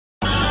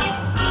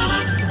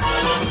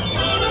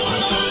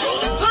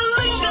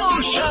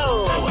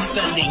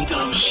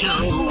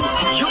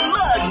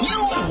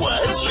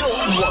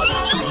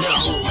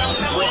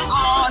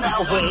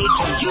our way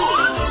to you.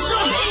 So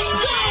let's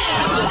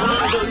start the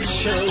Lingo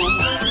Show.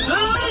 The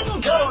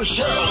Lingo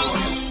Show.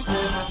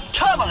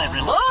 Come on,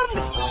 everyone.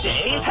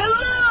 Say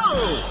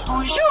hello.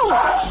 Bonjour.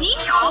 你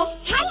好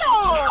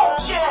Hello.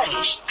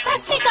 Cześć.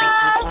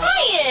 Sastigal.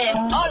 Hi.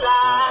 Hola.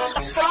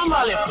 Assalamu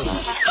alaikum.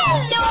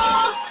 Hello.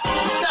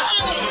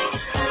 Hey.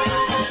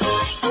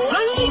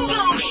 The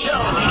Lingo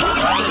Show.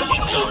 The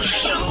Lingo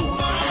Show.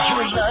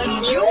 You'll learn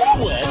new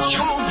words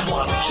you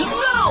want to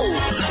know.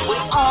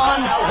 We're on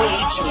our way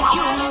to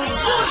you.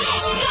 So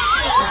let's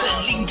start the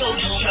Lingo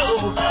Show.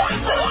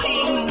 The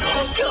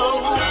Lingo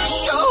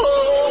Show.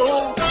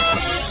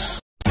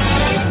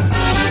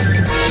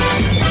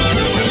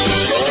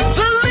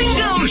 The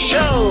Lingo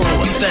Show.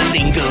 The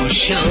Lingo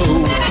Show.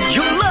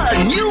 You'll learn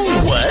new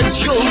words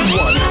you'll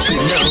want to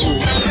know.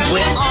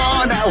 We're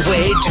on our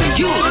way to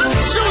you.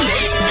 So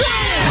let's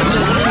start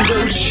the Lingo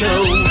Show.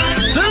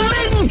 The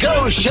Lingo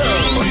Show.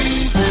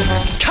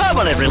 Come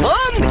on,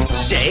 everyone.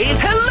 Say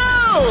hello.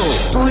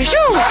 Bonjour.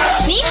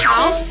 你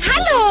好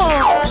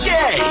Hello.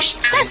 Cześć.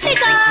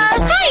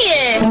 Sastigal.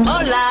 Hi.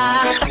 Hola.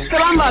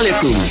 Assalamu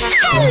alaikum.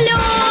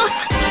 Hello.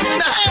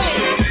 Hey.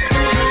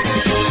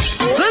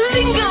 The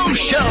Lingo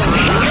Show.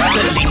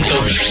 The Lingo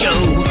Show.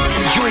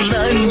 You'll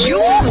learn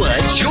new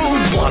words you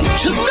want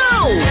to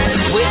know.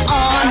 We're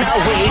on our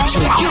way to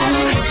you.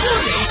 So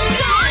let's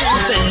start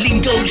the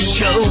Lingo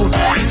Show.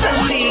 The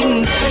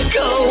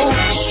Lingo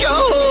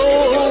Show.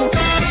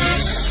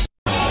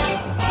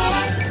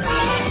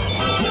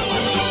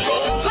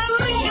 The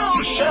Lingo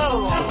Show.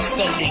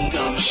 The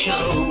Lingo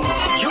Show.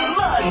 You'll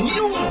learn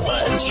new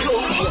words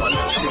you'll want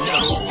to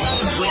know.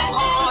 We're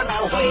on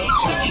our way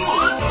to you.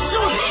 So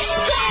let's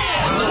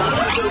start the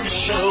Lingo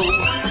Show.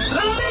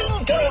 The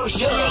Lingo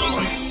Show.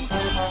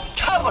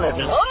 Come on,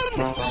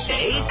 everyone.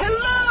 Say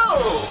hello.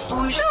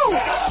 Bonjour.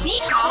 你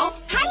好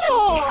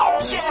Hello.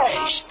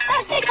 Cześć.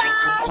 Sastigal.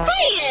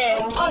 Hi.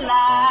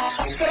 Hola.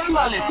 Assalamu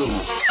alaikum.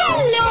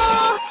 Hello.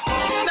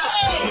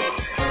 Hey.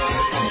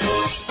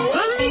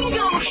 The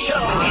Lingo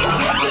Show.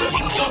 The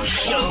Lingo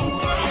Show.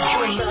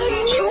 You'll learn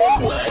new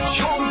words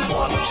you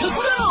want to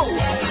know.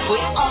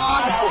 We're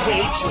on our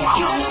way to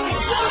you.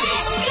 So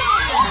let's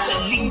start the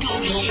Lingo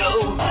Show.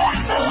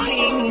 The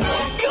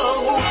Lingo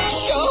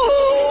Show.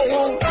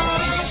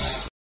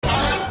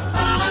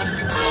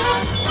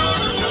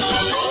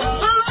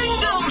 The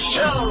Lingo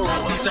Show.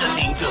 The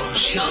Lingo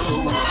Show.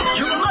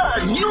 You'll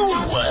learn new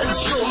words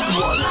you'll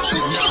want to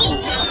know.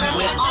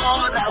 We're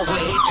on our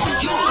way to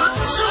you.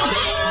 So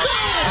let's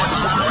start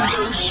the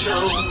Lingo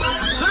Show.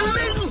 The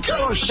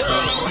Lingo Show.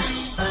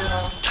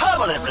 Come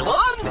on,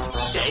 everyone.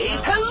 Say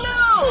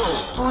hello.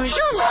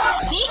 Bonjour.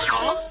 你好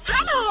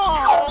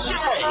Hello.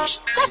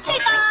 Cześć.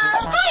 Sastigal.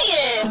 Hi.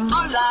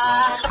 Hola.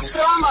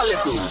 Assalamu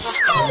alaikum.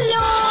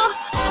 Hello.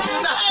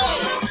 Hey.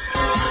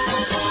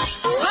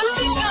 The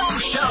Lingo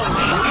Show.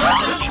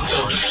 The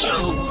Lingo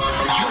Show.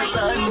 You'll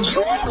learn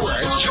new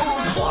words you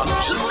want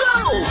to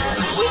know.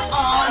 We're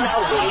on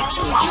our way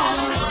to you.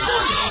 So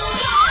let's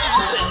start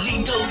the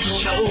Lingo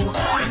Show.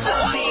 The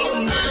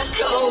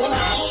Lingo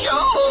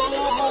Show.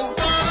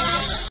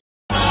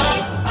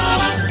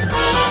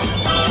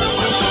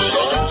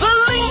 The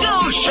Lingo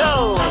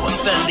Show.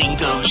 The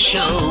Lingo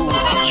Show.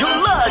 You'll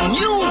learn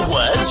new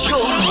words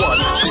you'll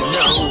want to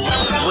know.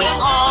 We're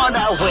on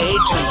our way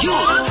to you.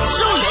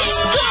 So let's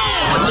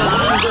start the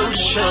Lingo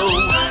Show.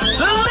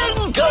 The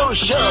Lingo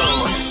Show.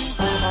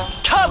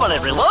 Come on,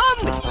 everyone.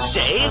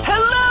 Say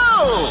hello.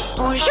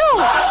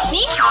 Bonjour.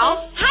 你好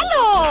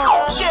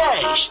Hello.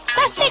 Cześć.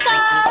 Sastigal.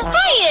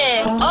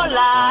 Hi.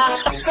 Hola.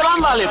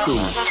 Assalamu alaikum.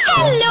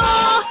 Hello.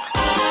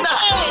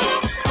 Hey.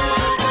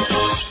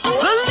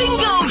 The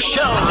Lingo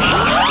Show.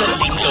 The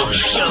Lingo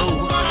Show.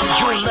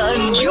 You'll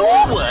learn new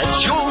words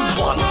you'll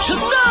want to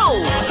know.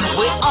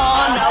 We're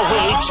on our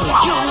way to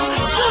you.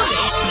 So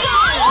let's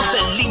start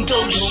the Lingo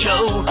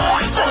Show.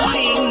 The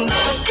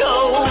Lingo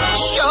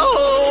Show.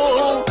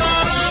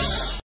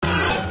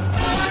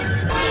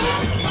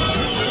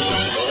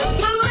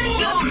 The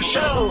Lingo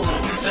Show.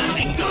 The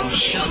Lingo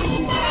Show.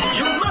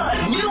 You'll learn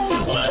new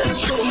words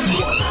you'll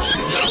want to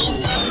know.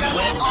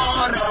 We're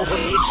on our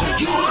way to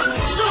you.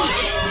 So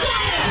let's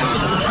start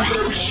the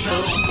Lingo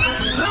Show.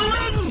 The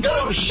Lingo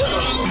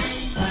Show.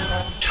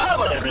 Come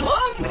on,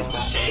 everyone.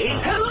 Say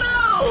hello.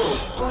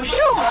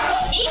 Bonjour.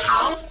 你好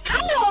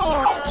Hello.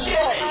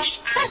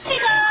 Cześć.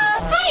 Sastigal.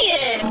 Hi.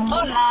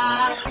 Hola.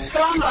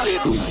 Assalamu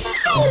alaikum.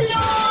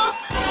 Hello.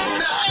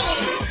 Hey.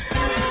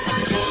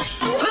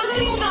 The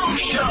Lingo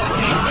Show.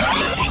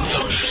 The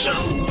Lingo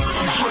Show.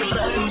 You'll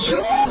learn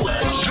new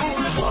words you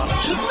want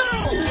to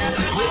know.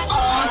 We're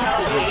on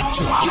our way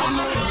to you.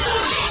 So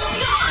let's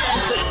start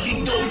the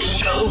Lingo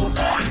Show.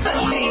 The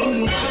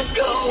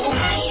Lingo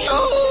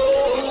Show.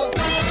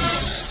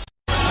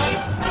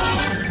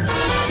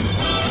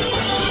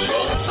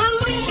 The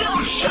Lingo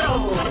Show.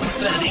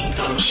 The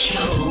Lingo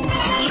Show.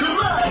 You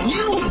learn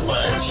new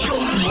words you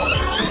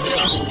want to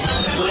know.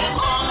 We're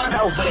on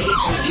our way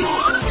to you.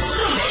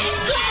 So let's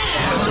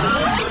start the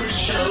Lingo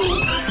Show.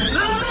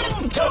 The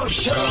Lingo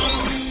Show.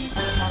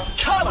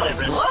 Come on,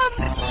 everyone.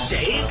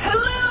 Say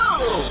hello.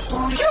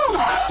 Bonjour.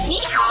 你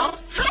好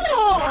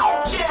，Hello。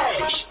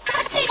 Cześć!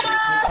 Tatsiga,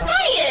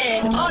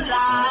 hiya.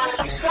 Hola!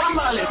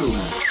 Assalamu alaikum!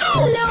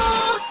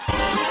 Hello.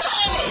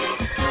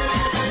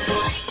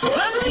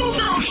 The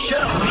Lingo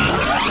Show!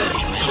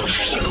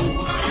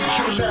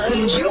 You learn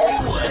new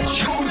words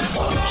you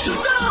want to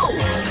know.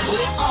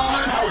 We're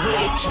on our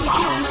way to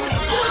you.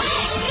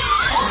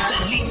 The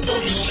Lingo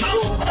Show!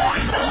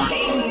 The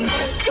Lingo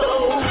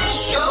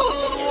Show!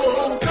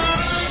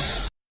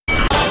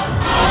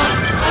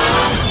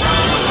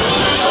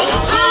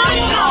 The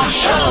Lingo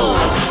Show!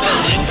 The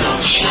Lingo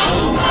Show!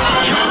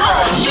 You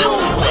learn new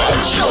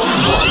words you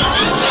want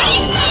to know.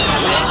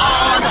 We're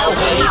on our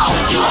way to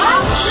you.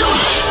 So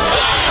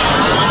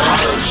the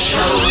Lingo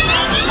Show!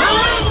 The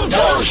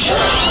Lingo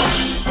Show!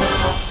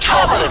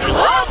 Come on,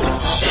 everyone!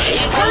 Say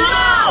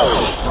hello!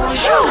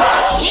 Bonjour.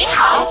 你好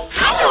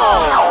，Hello。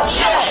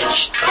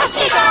 Cześć!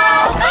 Tatsiga,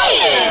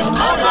 hiya.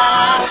 Hola!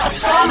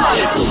 Assalamu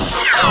alaikum!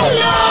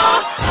 Hello.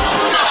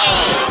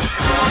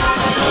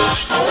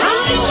 The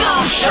Lingo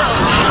Show!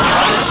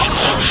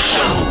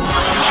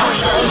 You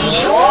learn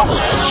new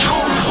words you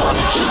want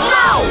to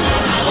know.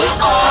 We're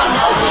on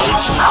our way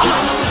to you.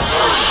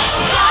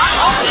 The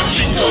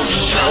Lingo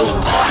Show!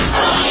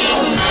 The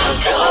Lingo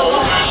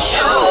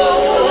Show!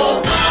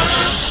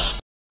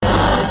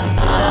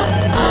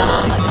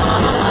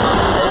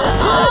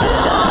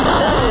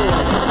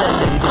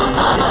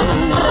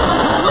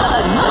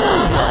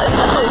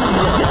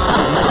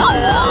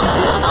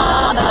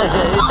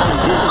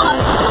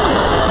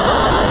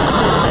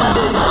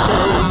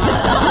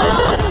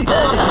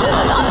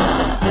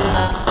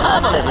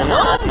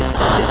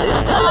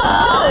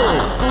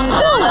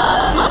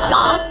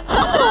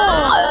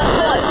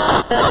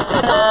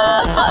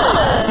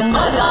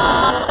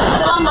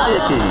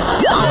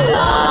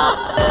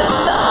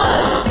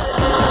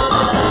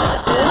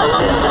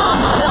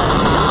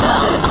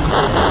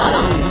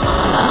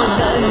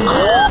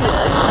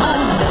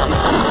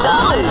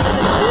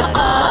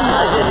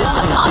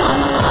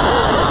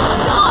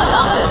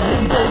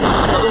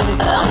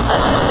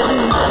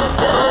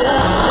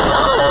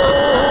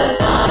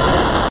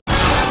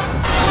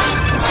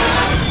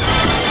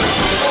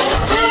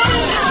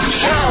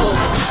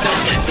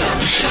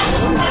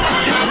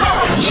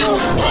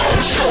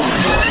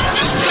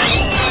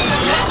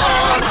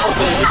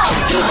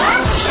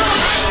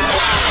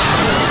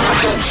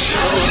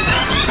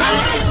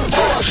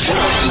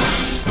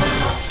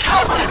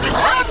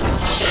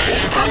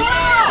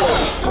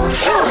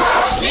 Bonjour.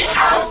 你好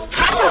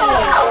，Hello。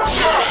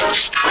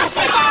 Cześć!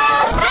 Tatsiga,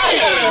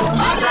 hiya.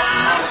 Hola!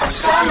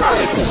 Assalamu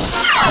alaikum!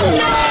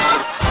 Hello.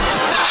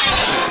 The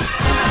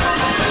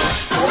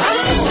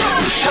Lingo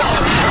Show!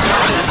 You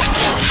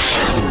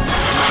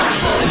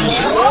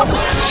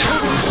words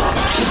you want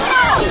to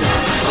know.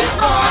 We're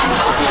on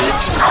our way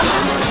to you.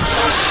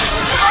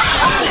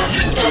 The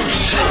Lingo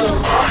Show!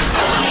 The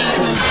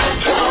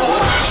Lingo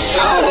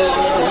Show!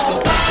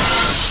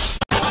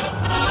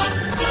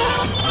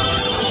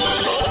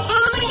 The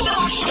Lingo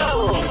Show!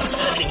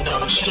 The Lingo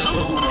Show!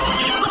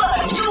 You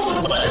learn new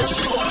words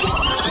you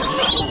want to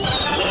know.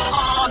 We're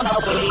on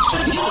our way to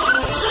you.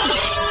 So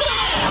let's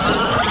the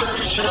Lingo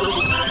Show!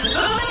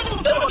 The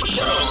Lingo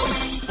Show!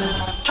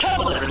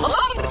 Come on,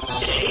 everyone!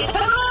 Say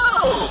hello!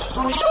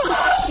 Bonjour.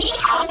 你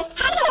好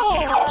，Hello。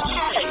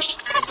 Cześć!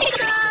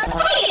 Tatsiga,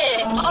 hiya.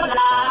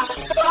 Hola!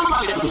 Assalamu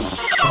alaikum!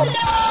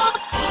 Hello.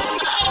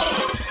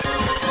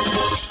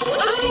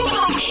 The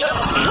Lingo Show!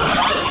 The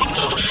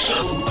Lingo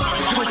Show!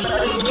 You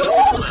learn new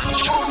words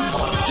you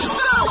want to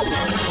know.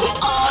 We're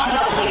on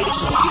our way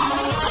to you.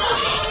 The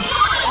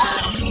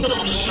Lingo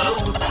Show!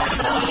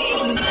 The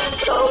Lingo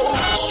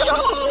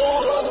Show!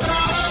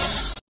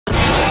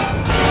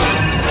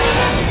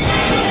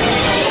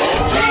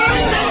 The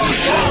Lingo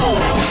Show!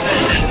 The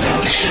Lingo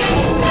Show!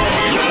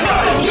 You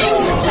learn new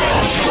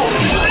words you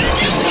want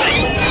to know.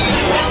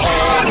 We're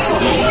on our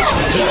way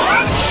to you.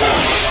 The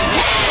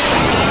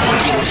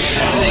Lingo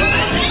Show!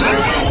 The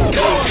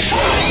Lingo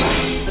Show!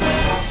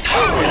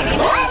 Come on,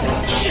 everyone!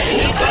 Say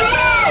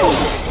hello!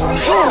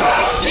 Bonjour.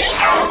 你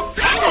好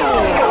，Hello。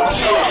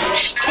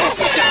 Cześć!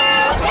 Tatsiga,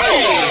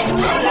 hiya.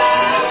 Hola!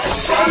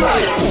 Assalamu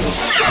alaikum!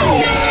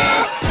 Hello!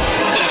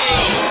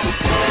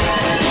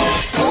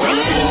 The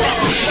Lingo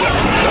Show!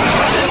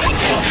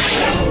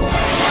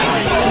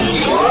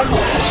 Your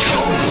words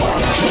you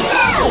want to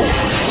know.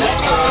 We're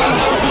on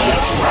our way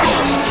to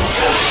you.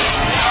 The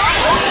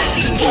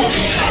Lingo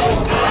Show!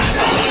 The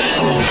Lingo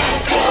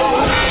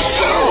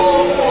Show!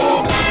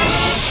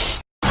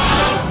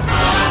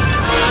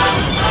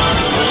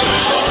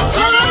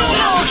 The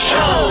Lingo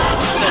Show!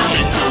 The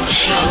Lingo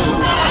Show!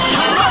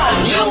 You learn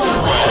new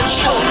words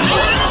you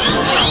want to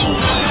know.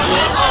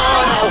 We're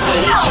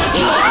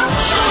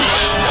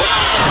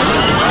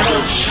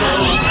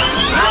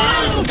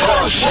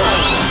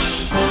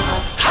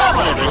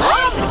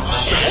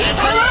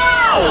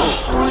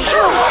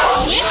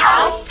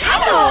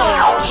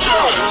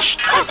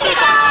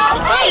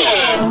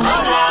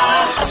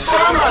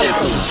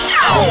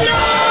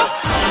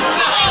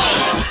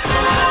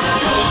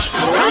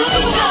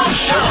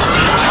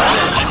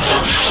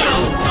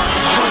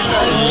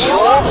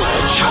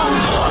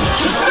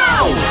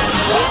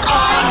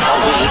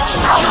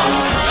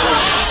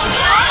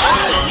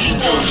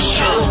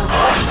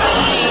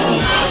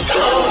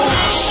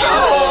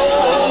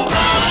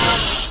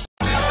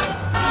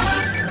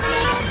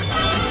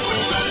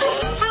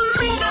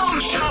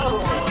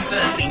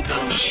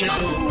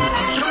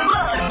You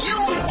learn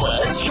new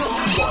words you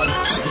want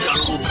to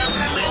know.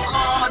 We're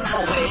on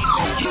our way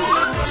to you.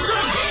 So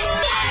let's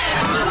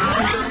get the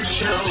Lingo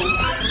Show.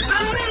 The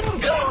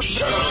Lingo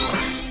Show.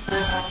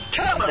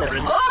 Come on,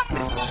 everyone.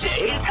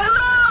 Say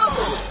hello.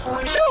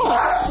 Bonjour.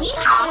 Ni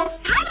hao.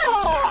 Hello.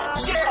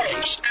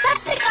 Cześć.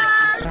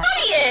 Sastikal.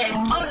 Hiya.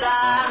 Hola.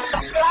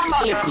 Assalamu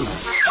alaikum.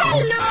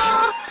 Hello.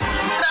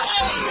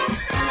 Hey.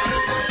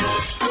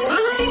 The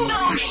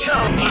Lingo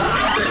Show.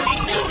 The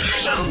Lingo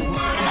Show.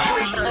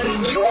 We learn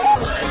new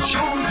words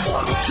you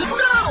want to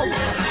know.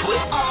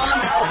 We're on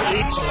our way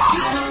to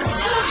you.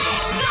 So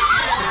let's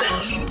get the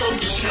Lingo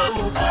Show.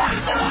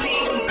 The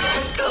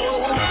Lingo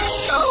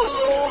Show.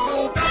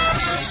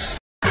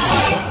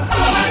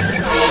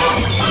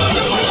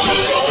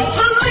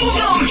 The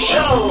Lingo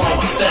Show.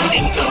 The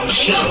Lingo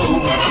Show.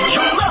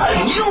 You learn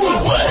new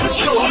words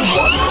you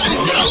want to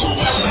know.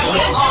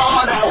 We're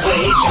on our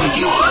way to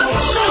you.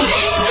 So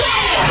let's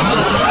get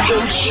the Lingo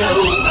Show.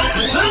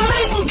 The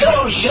Lingo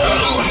Show.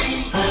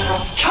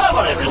 Come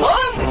on,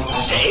 everyone.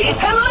 Say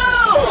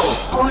hello.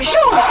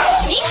 Bonjour.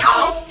 Ni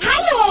hao.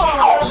 Hello.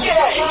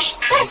 Cześć.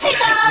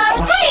 Sastikal.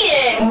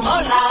 Hiya.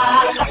 Hola.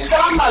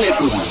 Assalamu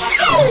alaikum.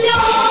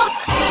 Hello.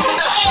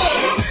 Hey.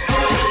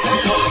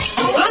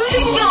 The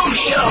Lingo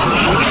Show.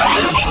 The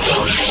Lingo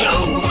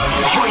Show.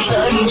 We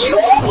learn new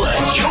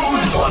words you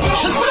want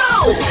to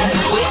know.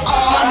 We're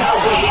on our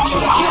way to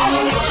you.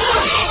 So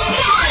let's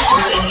get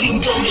the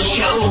Lingo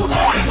Show.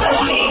 The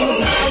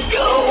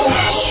Lingo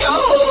Show.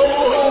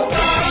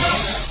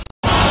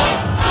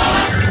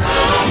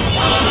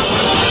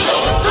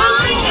 The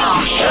Lingo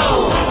Show.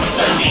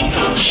 The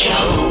Lingo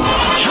Show.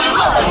 You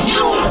learn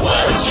new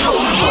words you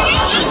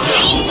want to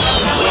know.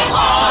 We're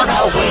on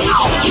our way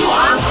to you.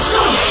 So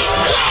let's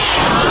get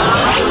the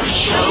Lingo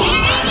Show.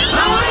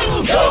 The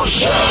Lingo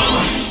Show.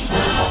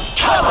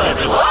 Come on,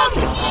 everyone.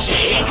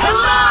 Say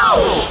hello.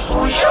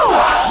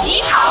 Bonjour. Ni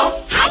hao.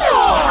 Hello.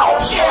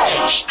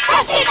 Cześć.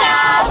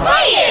 Sastikal.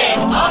 Hiya.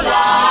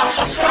 Hola.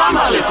 Assalamu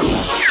alaikum.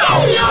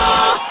 Hello.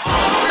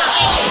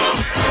 Hey.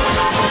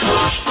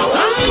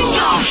 The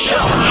Lingo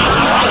Show.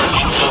 The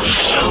Lingo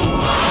Show.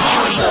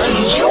 You learn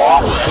new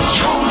words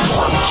you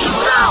want to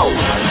know.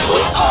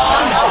 We're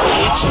on our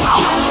way to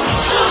you.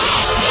 So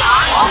let's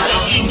get the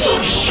Lingo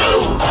Show.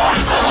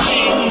 The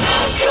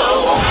Lingo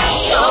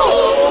Show.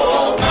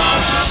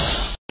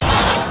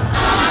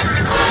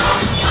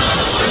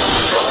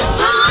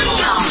 The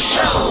Lingo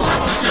Show.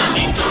 The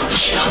Lingo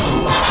Show.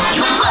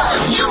 You learn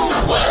new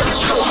words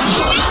you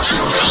want to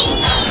know.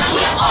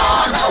 We're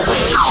on our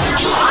way to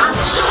you.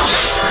 So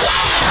let's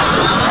get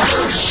the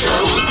Lingo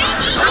Show.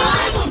 The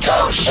Lingo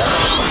Show.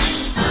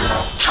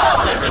 Come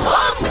on,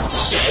 everyone.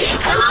 Say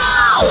hello.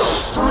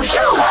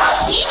 Bonjour.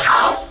 Ni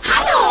hao.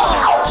 Hello.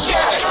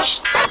 Cześć.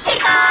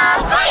 Sastikal.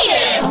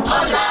 Hiya.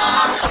 Hola.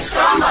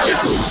 Assalamu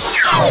alaikum.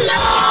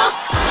 Hello.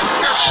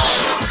 Hey.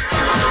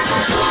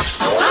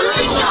 The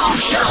Lingo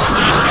Show.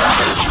 The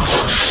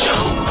Lingo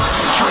Show.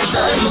 You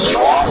learn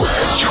new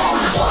words you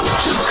want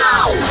to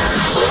know.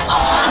 We're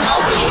on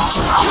our way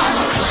to you.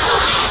 So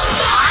let's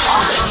get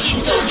the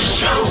Lingo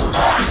Show.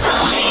 The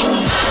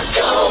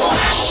Lingo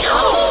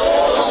Show.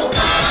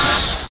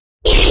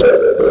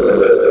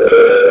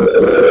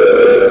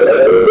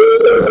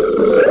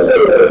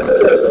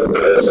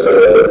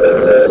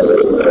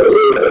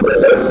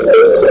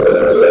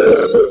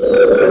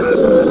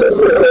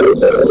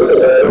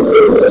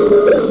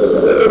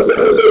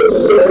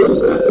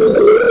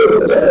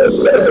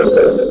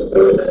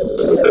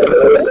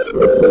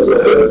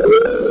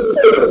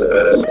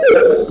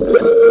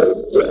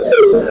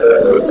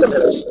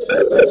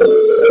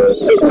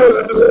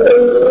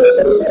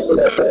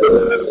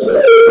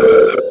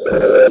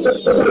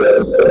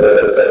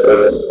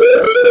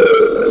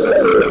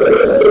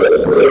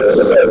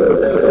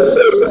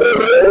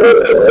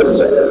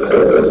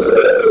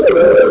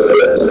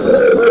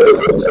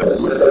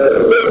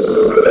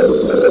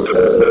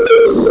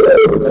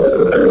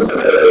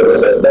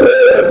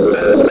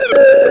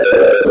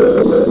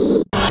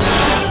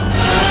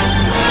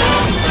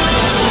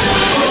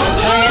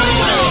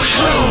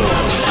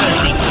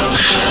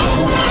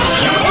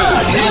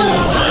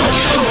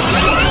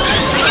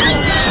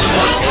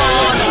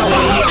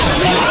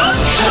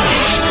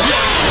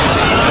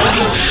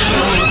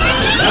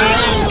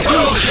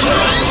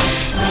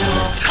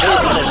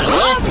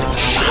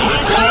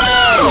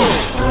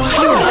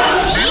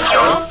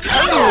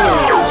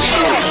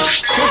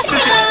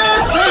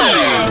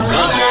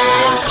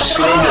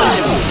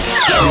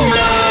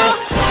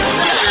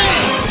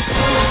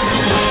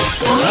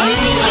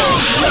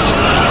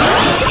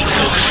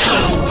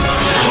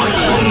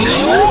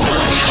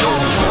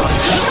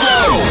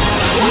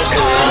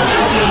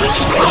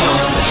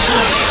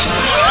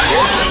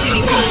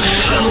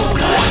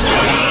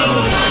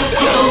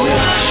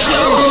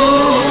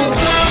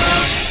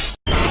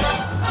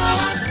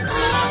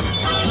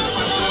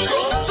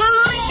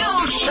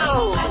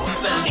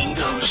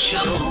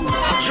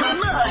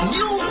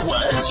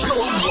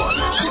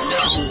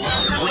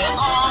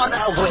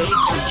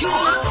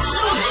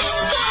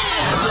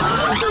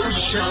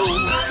 Show,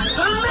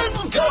 the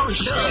Lingo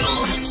Show.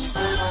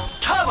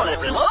 Come on,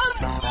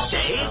 everyone.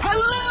 Say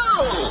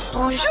hello.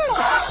 Bonjour.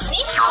 你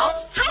好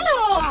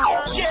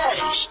Hello.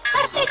 Yes.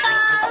 Sastika.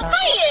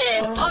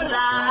 Hi.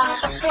 Hola.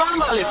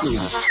 Assalamu alaikum.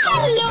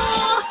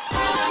 Hello.